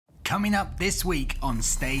coming up this week on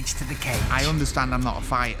Stage to the Cage. I understand I'm not a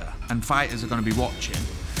fighter, and fighters are going to be watching,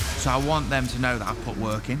 so I want them to know that I've put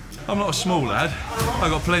work in. I'm not a small lad.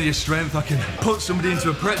 I've got plenty of strength. I can put somebody into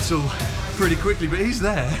a pretzel pretty quickly, but he's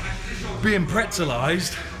there, being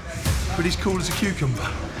pretzelized, but he's cool as a cucumber.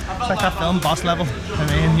 It's like that film, Boss Level. I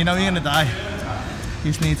mean, you know you're gonna die.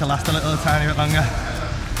 You just need to last a little tiny bit longer.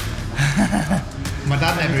 My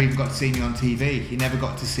dad never even got to see me on TV. He never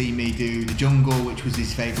got to see me do The Jungle, which was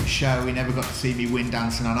his favourite show. He never got to see me win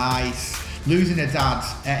Dancing on Ice. Losing a dad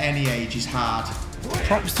at any age is hard.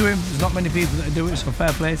 Props to him. There's not many people that do it, so fair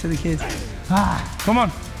play to the kid. Come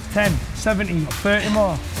on. 10, 70, 30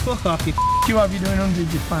 more. Fuck off, you have you doing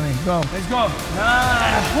 100, you fanny. Go. Let's go.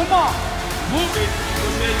 One more. Move it.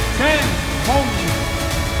 10. Hold it.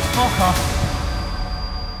 Fuck off.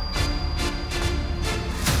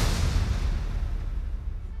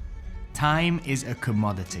 Time is a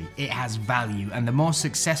commodity. It has value, and the more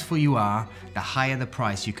successful you are, the higher the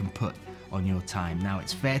price you can put on your time. Now,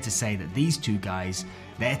 it's fair to say that these two guys,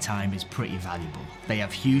 their time is pretty valuable. They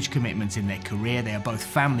have huge commitments in their career, they are both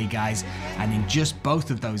family guys, and in just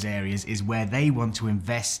both of those areas is where they want to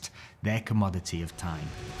invest their commodity of time.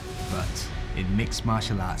 But in mixed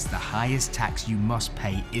martial arts, the highest tax you must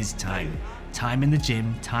pay is time. Time in the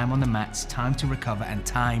gym, time on the mats, time to recover, and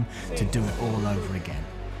time to do it all over again.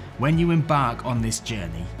 When you embark on this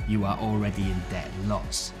journey, you are already in debt,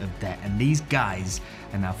 lots of debt, and these guys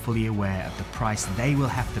are now fully aware of the price they will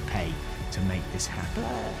have to pay to make this happen.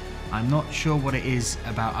 I'm not sure what it is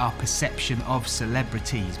about our perception of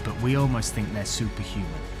celebrities, but we almost think they're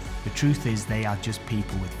superhuman. The truth is they are just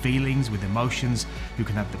people with feelings, with emotions, who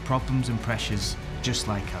can have the problems and pressures just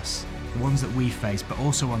like us. The ones that we face, but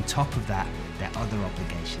also on top of that, their other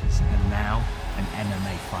obligations, and now an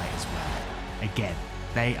MMA fight as well. Again,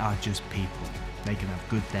 they are just people. They can have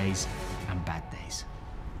good days and bad days.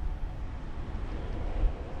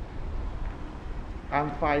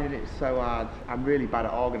 I'm finding it so hard. I'm really bad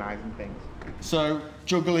at organising things. So,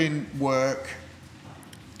 juggling work,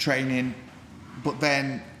 training, but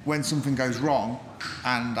then when something goes wrong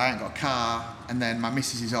and I ain't got a car, and then my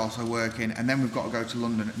missus is also working, and then we've got to go to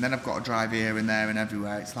London, and then I've got to drive here and there and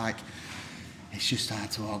everywhere, it's like, it's just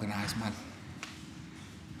hard to organise, man.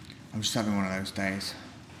 I'm just having one of those days.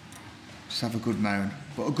 Just have a good moan.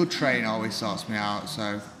 But a good train always sorts me out,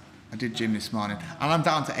 so I did gym this morning. And I'm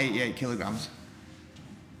down to 88 kilograms.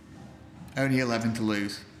 Only 11 to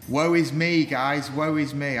lose. Woe is me, guys, woe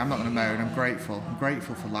is me. I'm not gonna moan, I'm grateful. I'm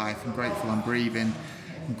grateful for life, I'm grateful I'm breathing.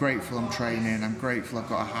 I'm grateful I'm training, I'm grateful I've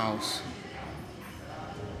got a house.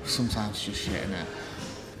 Sometimes it's just shit, innit?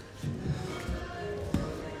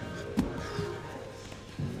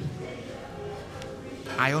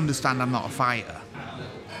 I understand I'm not a fighter,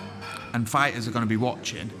 and fighters are going to be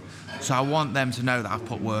watching, so I want them to know that I've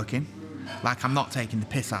put work in. Like, I'm not taking the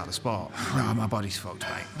piss out of the sport. No, my body's fucked,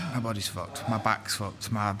 mate. My body's fucked. My back's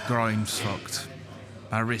fucked. My groin's fucked.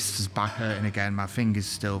 My wrist is back hurting again. My finger's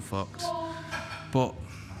still fucked. But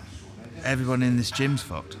everyone in this gym's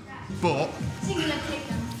fucked. But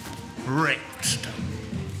ripped.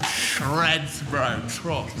 Shreds, bro.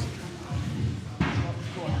 Trust.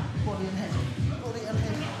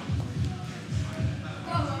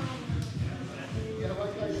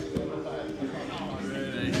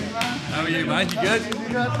 How are you, man? You good?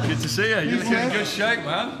 Good to see you. You're looking in good shape,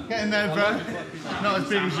 man. Getting there, bro. Not as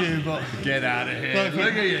big as you, but... Get out of here.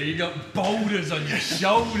 Look at you. You got boulders on your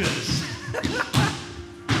shoulders.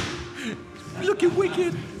 Looking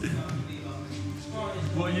wicked.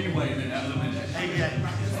 What are you weighing at the minute? 88.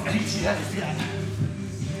 88, yeah.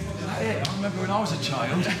 I remember when I was a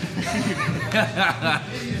child.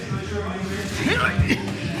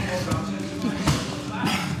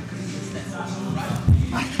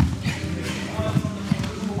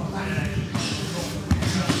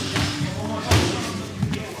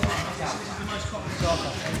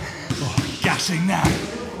 Oh, gassing now.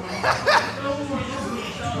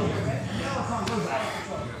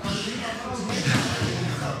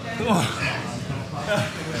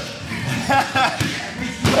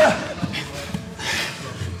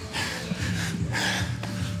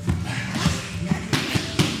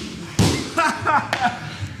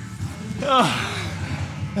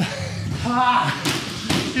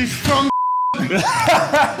 You strong.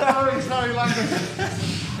 Sorry,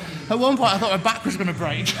 At one point I thought my back was going to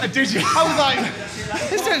break. Did you? I was like,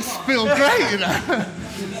 this don't feel great, you know.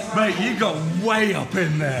 Mate, you got way up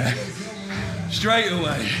in there. Straight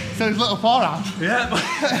away. So his little forehand. Yeah.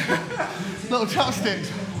 Little chopsticks.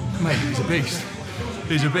 Mate, he's a beast.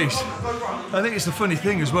 He's a beast. I think it's the funny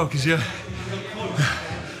thing as well, because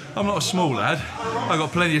I'm not a small lad. I've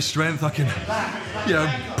got plenty of strength. I can, you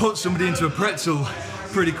know, put somebody into a pretzel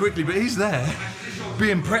pretty quickly, but he's there,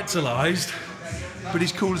 being pretzelized, but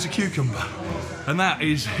he's cool as a cucumber. And that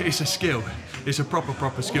is, it's a skill. It's a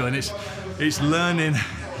proper skill, and it's learning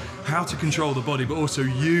how to control the body, but also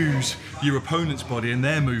use your opponent's body and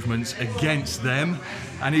their movements against them.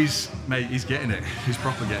 And he's getting it. He's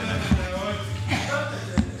proper getting it.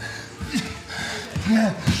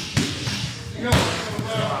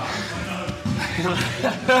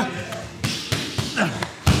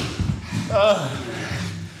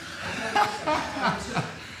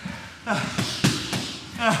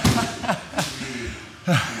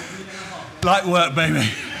 Light work, baby.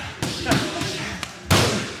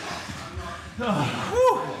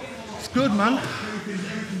 It's good, man.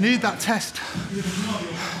 Need that test.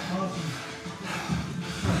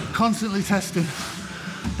 Constantly testing.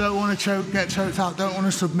 Don't want to get choked out, don't want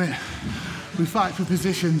to submit. We fight for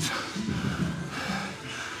positions.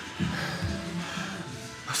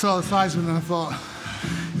 I saw the Theismann and I thought,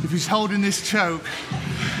 if he's holding this choke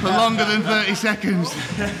for longer than 30 seconds,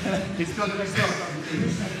 he's got to be stopped.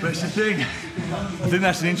 But it's the thing, I think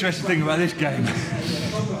that's an interesting thing about this game.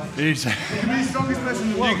 Is You can be the strongest person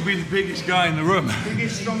in the world. you can be the biggest guy in the room,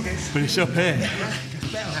 Biggest, strongest. but it's up here.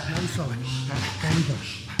 It's better. I'm sorry. There we go.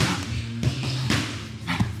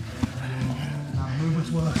 Now,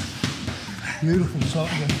 movements work. Beautiful.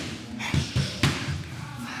 Start again.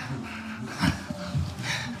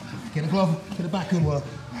 Get a glove, get it back, good work.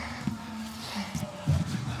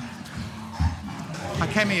 I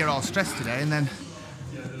came here all stressed today, and then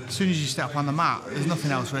as soon as you step on the mat, there's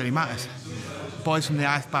nothing else really matters. Boys from the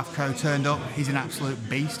Ice Bath Co turned up. He's an absolute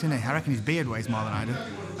beast, isn't he? I reckon his beard weighs more than I do.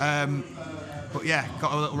 But yeah,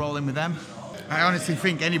 got a little roll in with them. I honestly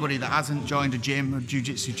think anybody that hasn't joined a gym, a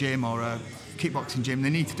jiu-jitsu gym or a kickboxing gym, they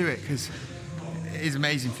need to do it, because it is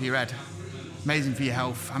amazing for your head, amazing for your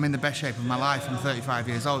health. I'm in the best shape of my life. I'm 35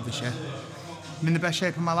 years old this year. I'm in the best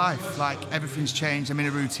shape of my life. Like, everything's changed. I'm in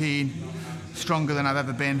a routine, stronger than I've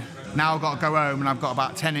ever been. Now I've got to go home and I've got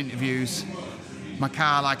about 10 interviews. My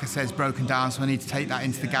car, like I said, is broken down, so I need to take that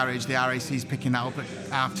into the garage. The RAC's picking that up at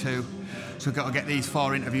 2:30. So I've got to get these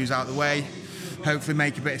 4 interviews out of the way. Hopefully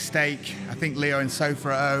make a bit of steak. I think Leo and Sofa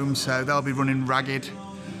are at home, so they'll be running ragged.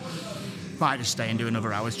 Might just stay and do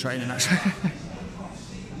another hour's training, actually.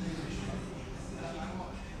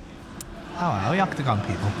 Hello, Oktagon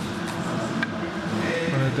people.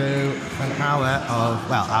 We're going to do an hour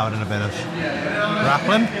and a bit of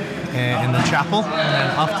grappling in the chapel, and then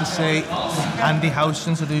off to see Andy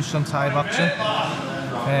Houston to do some Thai boxing.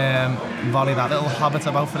 Volley that little hobbit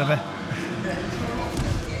about for a bit.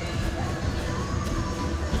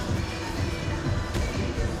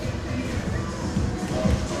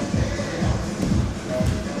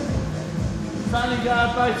 Standing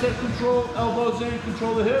guard, bicep control, elbows in,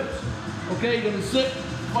 control the hips. Okay, you're gonna sit,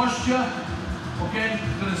 posture. Okay,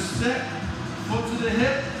 you're gonna step, foot to the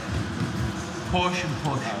hip, push and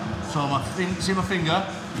push. So see my finger,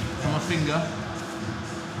 and my finger.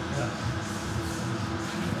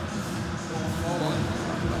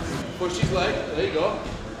 Push his leg, there you go.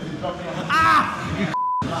 Ah!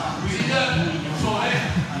 See that? Sorry.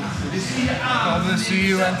 You see your arm. Come see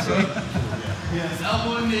you, Anthony. Yes,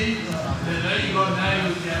 elbow and knee. There you go, now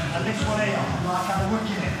you go. And this one here, like I'm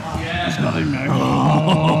working it. Yeah. It's not even there.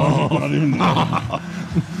 Oh, not even there.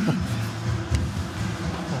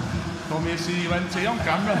 Come here, see you NT on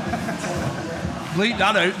camera. Bleep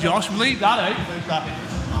that out, Josh, bleep that out.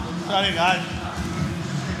 Sorry, guys.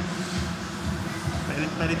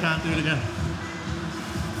 Bet he can't do it again.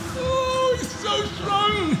 Oh, he's so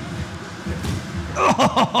strong.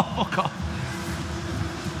 Oh, God.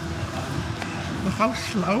 Look how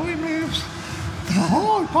slow he moves.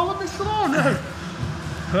 Oh, he pulling me slow now.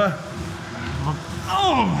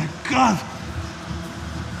 Oh my God.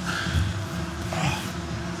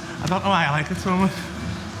 I don't know why I like it so much.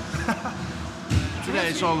 Today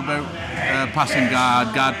it's all about passing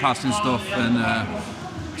guard passing stuff, and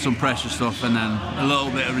some pressure stuff, and then a little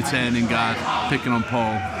bit of retaining guard, picking on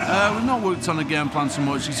Paul. We've not worked on a game plan so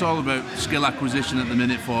much. It's all about skill acquisition at the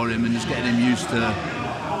minute for him, and just getting him used to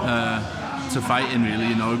fighting, really.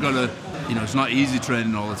 You know, we've got to, you know, it's not easy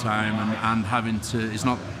training all the time, and having to,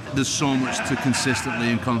 there's so much to consistently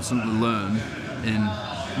and constantly learn in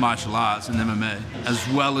martial arts and MMA, as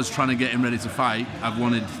well as trying to get him ready to fight. I've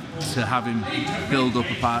wanted to have him build up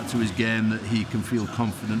a part to his game that he can feel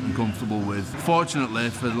confident and comfortable with. Fortunately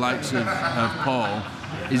for the likes of Paul,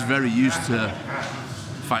 he's very used to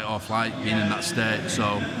fight or flight, being in that state,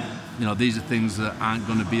 so you know, these are things that aren't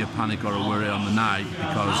going to be a panic or a worry on the night,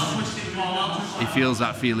 because he feels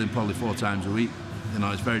that feeling probably 4 times a week. You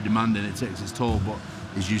know, it's very demanding, it takes its toll, but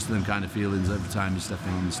he's used to them kind of feelings every time he's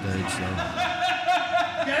stepping on the stage, so.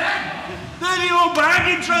 They're the old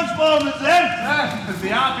bargain Transformers then! Because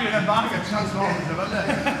they are being a bargain Transformers, aren't they?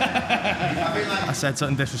 I said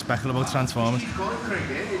something disrespectful about Transformers. He's got a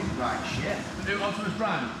cricket, he's like shit. Who wants to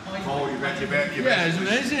Brian? Oh, you bet. Yeah, it's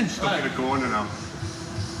amazing. Stuck in a corner now.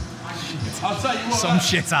 I'll tell you what. Some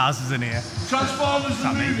shit asses in here. Transformers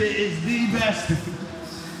the movie is the best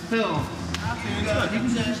film.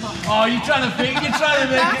 Oh, you're trying to think? You're trying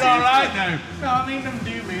to make it all right now. No, I mean them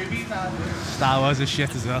new movies. Star Wars is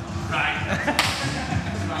shit as well. Right.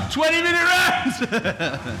 20-minute rounds.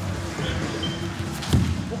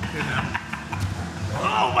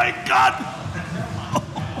 Oh my God!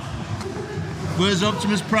 Where's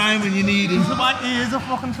Optimus Prime when you need him? He is a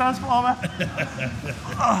fucking Transformer.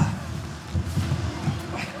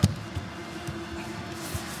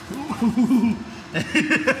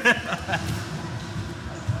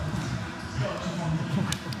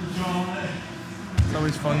 It's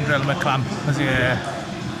always fun drilling a clamp as he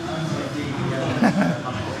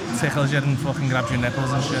tickles you and fucking grabs your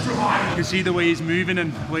nipples and shit. You can see the way he's moving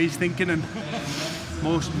and the way he's thinking, and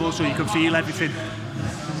more so you can feel everything,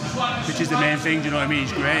 which is the main thing. Do you know what I mean?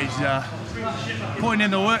 He's great. He's putting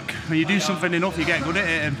in the work. When you do something enough, you get good at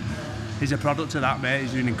it, and he's a product of that, mate.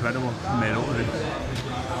 He's doing incredible. I made up with him.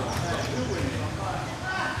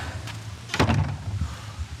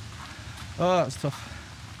 Oh, that's tough.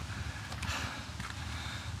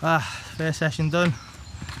 First session done.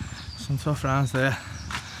 Some tough rounds there.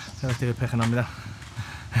 Feel like they were picking on me there.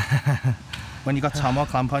 When you got Tom or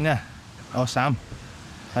Clamp on you, or Sam,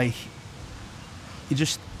 like,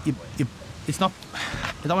 it's not,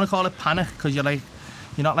 I don't want to call it panic, because you're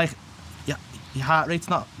not like, your heart rate's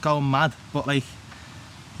not going mad, but like,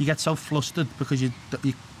 you get so flustered because you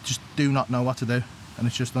just do not know what to do, and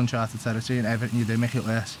it's just uncharted territory, and everything you do make it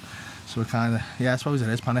worse. So it kind of, yeah, I suppose it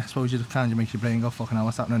is panic. I suppose it kind of makes your brain go, fucking hell,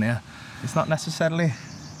 what's happening here? It's not necessarily,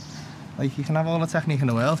 like, you can have all the technique in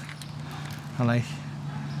the world and like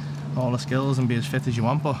all the skills and be as fit as you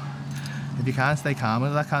want, but if you can't stay calm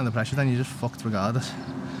under that kind of pressure, then you're just fucked regardless.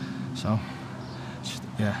 So,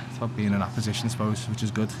 yeah, it's about being in that position, I suppose, which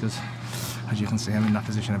is good, because as you can see, I'm in that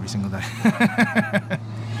position every single day.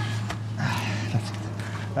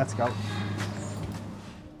 Let's go.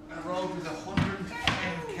 I rolled with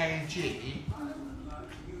 110 kg.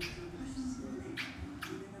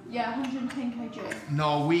 Yeah, 110 kg.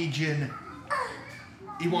 Norwegian.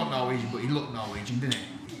 He wasn't Norwegian, but he looked Norwegian, didn't he?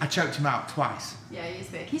 I choked him out twice. Yeah, he is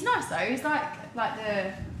big. He's nice though. He's like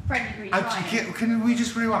the friendly green giant. Can we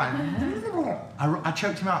just rewind? I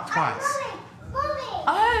choked him out twice.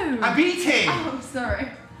 Oh! I beat him! Oh, sorry.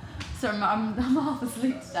 Sorry, I'm half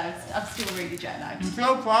asleep today. I'm still really jet lagged. I'm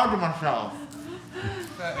so proud of myself.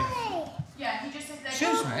 Yeah, he just said that.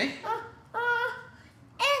 Excuse me?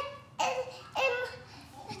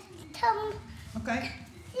 Okay.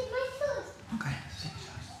 Okay.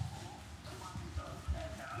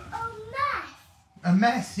 A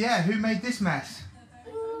mess, yeah. Who made this mess?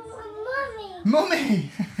 Mummy.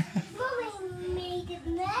 Mummy? Mummy made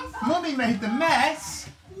the mess. Mummy made the mess?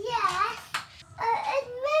 Yes. It's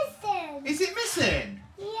missing. Is it missing?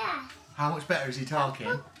 Yes. How much better is he talking?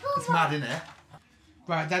 It's mad, isn't it?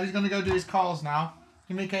 Right, Daddy's going to go do his calls now.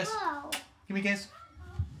 Give me a kiss. No. Give me a kiss.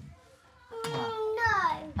 No.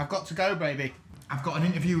 I've got to go, baby. I've got an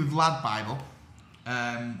interview with Lad Bible,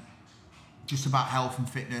 just about health and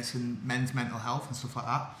fitness and men's mental health and stuff like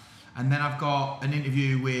that. And then I've got an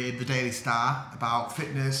interview with the Daily Star about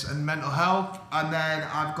fitness and mental health. And then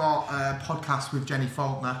I've got a podcast with Jenny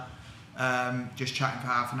Faulkner, just chatting for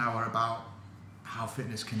half an hour about how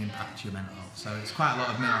fitness can impact your mental health. So it's quite a lot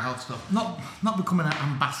of mental health stuff. Not becoming an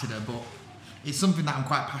ambassador, but it's something that I'm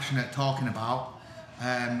quite passionate talking about.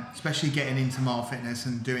 Especially getting into more fitness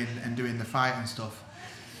and doing the fight and stuff.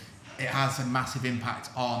 It has a massive impact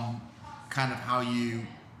on kind of how you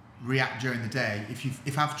react during the day.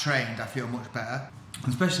 If I've trained, I feel much better.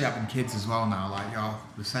 And especially having kids as well now, like you're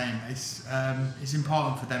the same. It's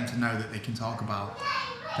important for them to know that they can talk about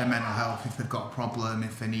their mental health if they've got a problem,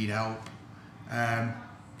 if they need help.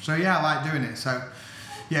 So yeah, I like doing it. So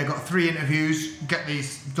yeah, got 3 interviews, get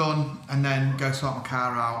these done, and then go sort my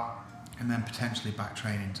car out. And then potentially back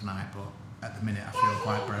training tonight, but at the minute I feel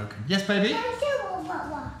quite broken. Yes, baby?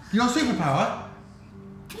 Your superpower?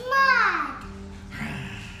 Mad.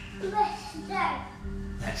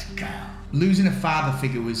 Let's go. Losing a father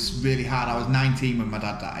figure was really hard. I was 19 when my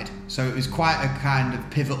dad died, so it was quite a kind of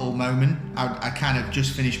pivotal moment. I kind of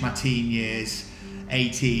just finished my teen years,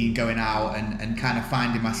 18, going out and kind of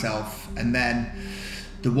finding myself, and then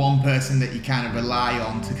the one person that you kind of rely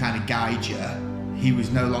on to kind of guide you, he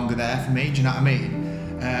was no longer there for me, do you know what I mean?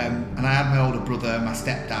 And I had my older brother, my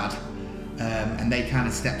stepdad, and they kind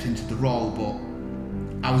of stepped into the role, but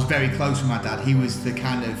I was very close with my dad. He was the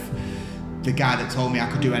guy that told me I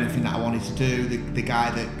could do anything that I wanted to do, the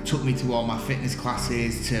guy that took me to all my fitness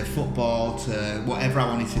classes, to football, to whatever I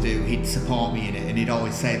wanted to do. He'd support me in it, and he'd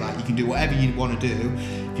always say, like, you can do whatever you want to do,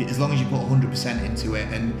 as long as you put 100% into it.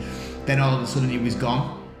 And then all of a sudden he was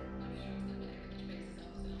gone.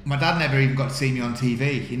 My dad never even got to see me on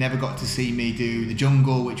TV. He never got to see me do The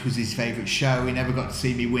Jungle, which was his favourite show. He never got to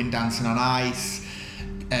see me win Dancing on Ice.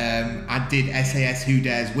 I did SAS Who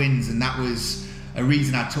Dares Wins, and that was a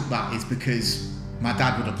reason I took that, is because my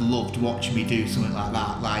dad would have loved watching me do something like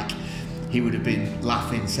that. Like, he would have been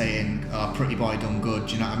laughing, saying, "Oh, pretty boy done good,"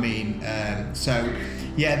 do you know what I mean? So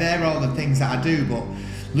yeah, they're all the things that I do, but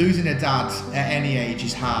losing a dad at any age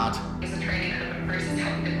is hard. Is the training versus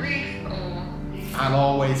helping to breathe, or? I'll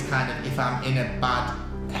always kind of, if I'm in a bad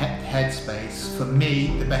headspace, for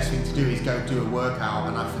me, the best thing to do is go do a workout,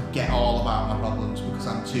 and I forget all about my problems because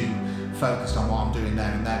I'm too focused on what I'm doing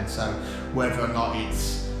there and then. So whether or not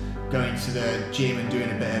it's going to the gym and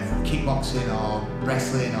doing a bit of kickboxing or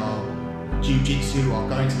wrestling or jiu-jitsu or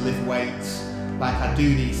going to lift weights, like, I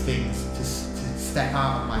do these things to step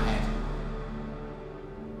out of my head.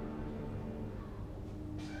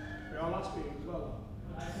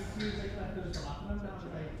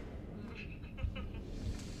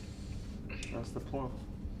 That's the plan.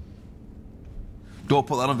 Don't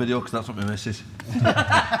put that on video because that's what my missus.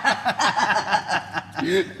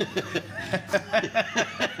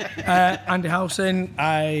 Andy Howson,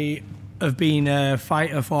 I have been a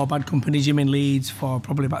fighter for Bad Company Gym in Leeds for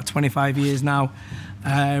probably about 25 years now.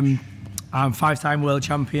 I'm 5-time world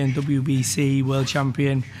champion, WBC world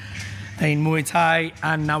champion in Muay Thai,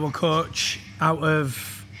 and now a coach out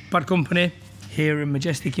of Bad Company here in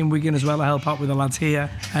Majestic in Wigan as well. I help out with the lads here.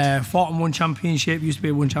 Fought and won championship, used to be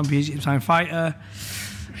a one championship time fighter,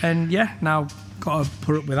 and yeah, now got to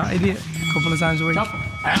put up with that idiot a couple of times a week. Come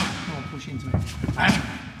on, push into it.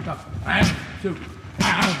 Two.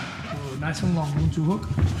 Oh, nice and long, 1-2 hook.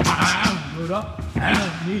 Load up.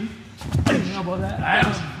 Knee. How about that?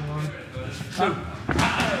 1, 2.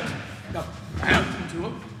 1-2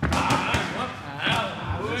 hook.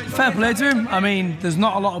 Fair play to him. I mean, there's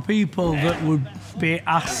not a lot of people that would be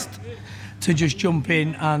asked to just jump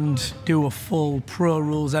in and do a full pro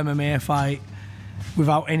rules MMA fight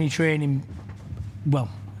without any training. Well,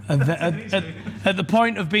 at the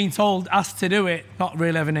point of being told, asked to do it, not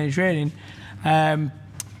really having any training. And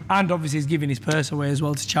obviously he's giving his purse away as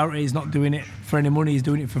well to charity. He's not doing it for any money, he's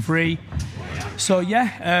doing it for free. So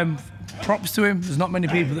yeah, props to him. There's not many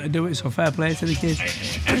people that do it, so fair play to the kid.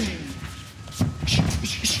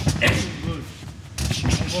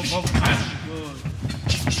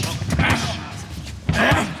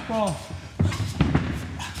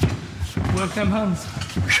 Work them hands.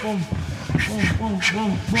 Boom, boom, boom,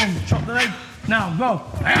 boom, boom. Chop the leg. Now go.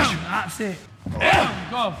 That's it.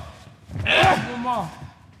 Go. One more.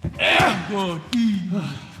 Good.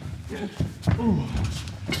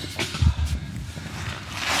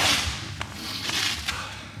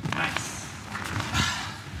 Nice.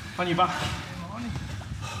 On your back.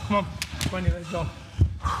 Come on. 20, let's go.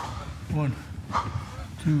 1,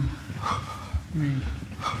 2, 3,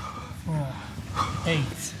 4,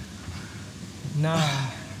 8,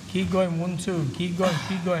 9. Keep going. 1, 2. Keep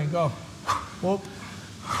going. Go. Up.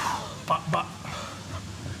 Back.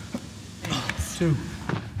 8, 2.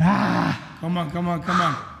 Come on.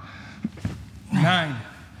 9.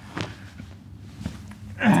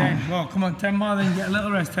 10. Go. Come on. 10 more. Then get a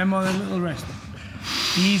little rest. 10 more. Then a little rest.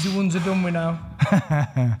 The easy ones are done with now.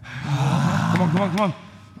 Come on.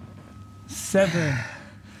 7.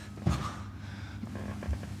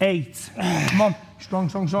 8. Come on. Strong.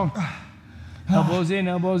 Elbows in.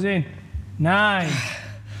 9.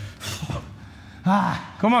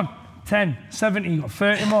 Come on. 10. 70. You got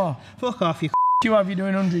 30 more. Fuck off, you You have you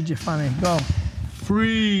doing 100, you fanny. Go.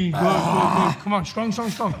 3. Good. Come on. Strong.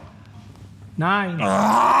 9.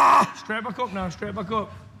 Straight back up now. 10.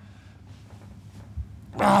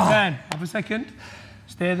 Have a second.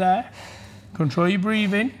 Stay there. Control your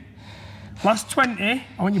breathing. Last 20, I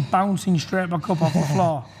want you bouncing straight back up off the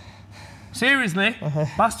floor. Seriously.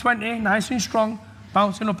 Last 20, nice and strong.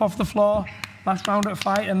 Bouncing up off the floor. Last round at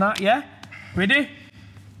fight and that, yeah? Ready?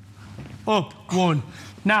 Up. 1.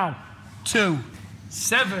 Now. 2.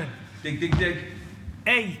 7. Dig.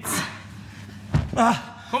 8.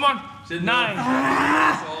 Come on.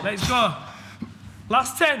 9. Let's go.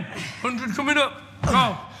 Last 10. 100 coming up.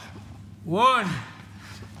 Go. 1.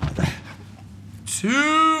 2.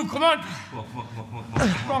 2, come on.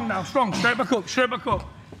 Strong now, strong. Straight back up, straight back up.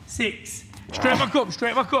 6, straight back up,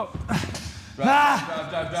 straight back up.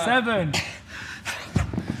 Drive. 7.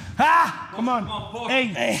 Come on.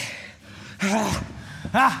 8.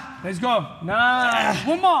 Let's go. 9.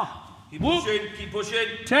 One more. Keep pushing.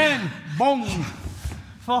 10. Bong.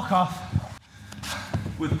 Fuck off.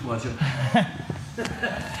 With pleasure.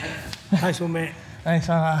 Nice one, mate. Thanks,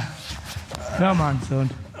 man. Come on,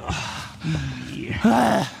 son.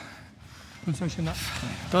 Yeah. Good session, that.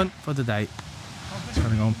 Done for the day. Just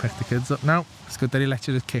gonna go and pick the kids up now. It's good that he lets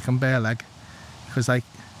you just kick him bare leg. Because, like,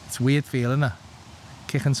 it's a weird feeling, that.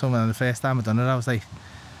 Kicking someone, the first time I done it, I was like,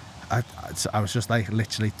 I was just like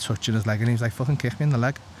literally touching his leg, and he was like, fucking kick me in the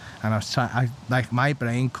leg. And I was trying, like, my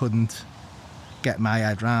brain couldn't get my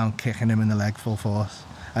head round kicking him in the leg full force.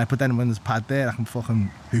 But then when there's a pad there, I can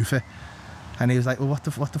fucking hoof it. And he was like, well, what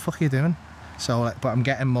the fuck are you doing? So, like, but I'm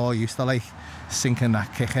getting more used to, like, sinking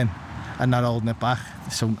that kicking and not holding it back.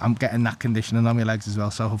 So I'm getting that conditioning on my legs as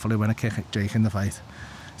well. So hopefully when I kick Jake in the fight,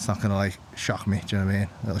 it's not gonna, like, shock me, do you know what I mean?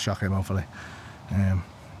 It'll shock him, hopefully. Yeah,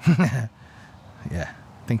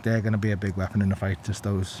 I think they're gonna be a big weapon in the fight, just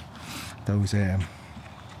those, because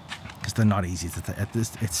they're not easy to take.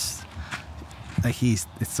 It's like it's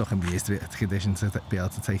took him years to be conditioned to be able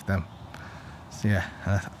to take them. So yeah,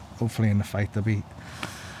 hopefully in the fight there'll be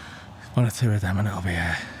 1 or 2 of them, and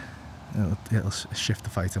it'll shift the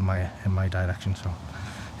fight in my direction. So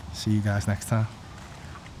see you guys next time.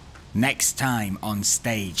 Next time on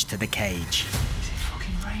Stage to the Cage. Is it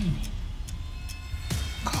fucking raining?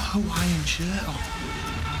 Got a Hawaiian shirt on.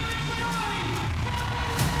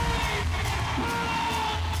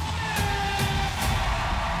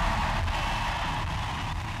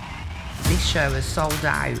 This show has sold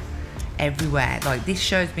out everywhere. Like, this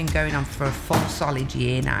show's been going on for a full solid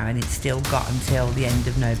year now, and it's still got until the end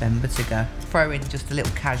of November to go. Throw in just a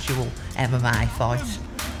little casual MMA fight.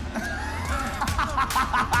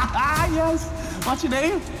 Yes. What's your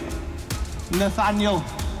name? Nathaniel.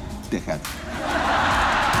 Dickhead.